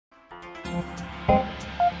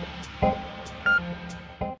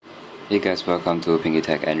Hey guys, welcome to Pinky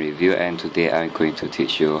Tech and Review, and today I'm going to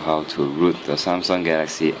teach you how to root the Samsung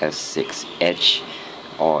Galaxy S6 Edge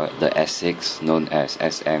or the S6 known as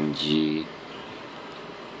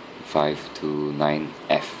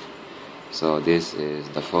SM-G925F. So this is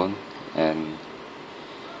the phone and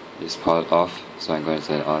it's powered off, so I'm going to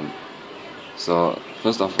turn it on. So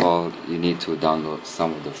first of all, you need to download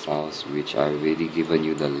some of the files which I already given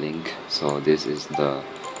you the link. So this is the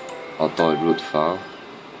auto root file,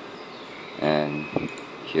 and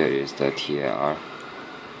here is the TAR.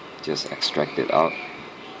 Just extract it out,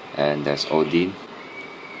 and there's Odin.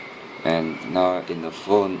 And now in the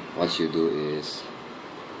phone, what you do is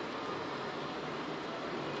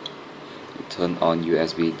you turn on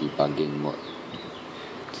USB debugging mode.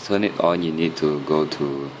 To turn it on, you need to go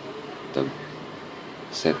to the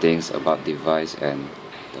settings, about device, and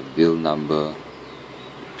the build number.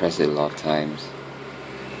 Press it a lot of times,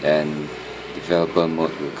 and developer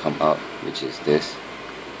mode will come up, which is this,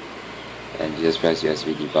 and you just press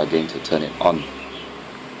USB debugging to turn it on.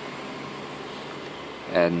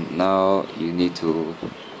 And now you need to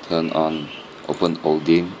open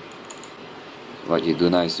Odin. What you do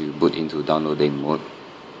now is you boot into downloading mode,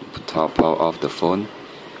 you power off the phone,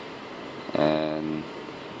 and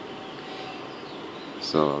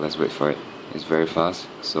so let's wait for it. It's very fast.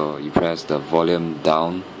 So you press the volume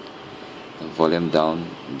down, the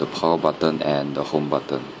power button, and the home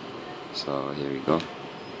button. So here we go.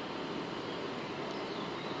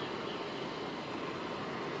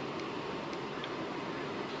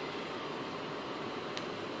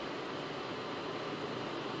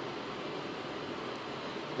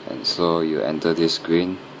 And so you enter this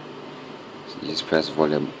screen. So you just press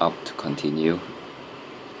volume up to continue.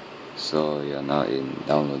 So you are now in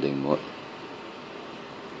downloading mode.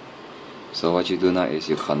 So what you do now is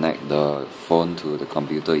you connect the phone to the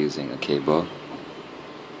computer using a cable.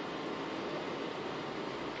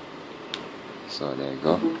 So there you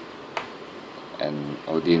go, and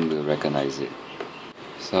Odin will recognize it.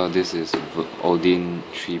 So this is Odin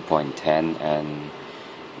 3.10, and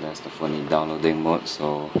that's the phone in downloading mode.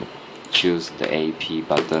 So choose the AP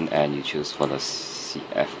button and you choose for the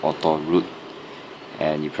CF auto root,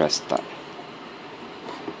 and you press start,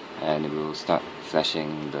 and it will start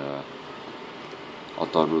flashing the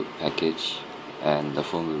auto root package, and the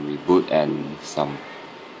phone will reboot and some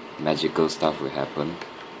magical stuff will happen.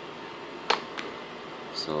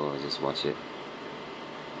 So just watch it.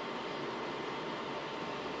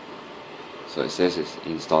 So it says it's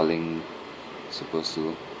installing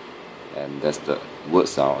SuperSU, and that's the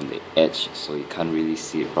words are on the edge, so you can't really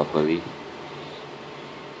see it properly.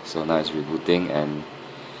 So now it's rebooting,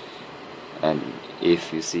 and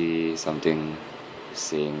if you see something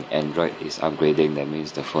saying Android is upgrading, that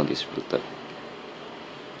means the phone is rooted.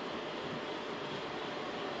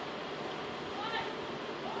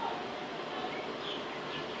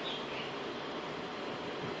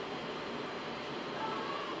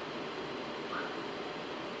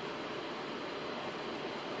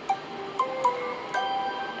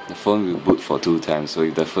 The phone will boot for 2 times, so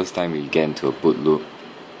if the first time you get into a boot loop,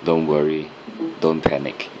 don't worry, don't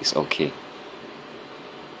panic, it's okay.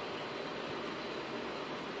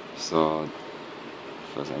 So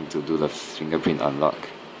first I need to do the fingerprint unlock.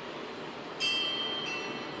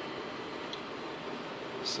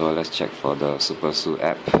 So let's check for the SuperSU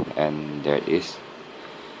app, and there it is.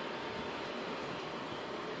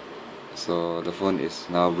 So the phone is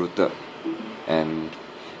now rooted, and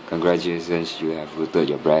congratulations, you have rooted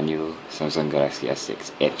your brand new Samsung Galaxy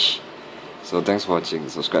S6 Edge. So thanks for watching,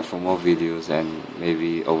 subscribe for more videos, and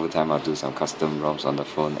maybe over time I'll do some custom ROMs on the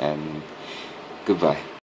phone, and goodbye.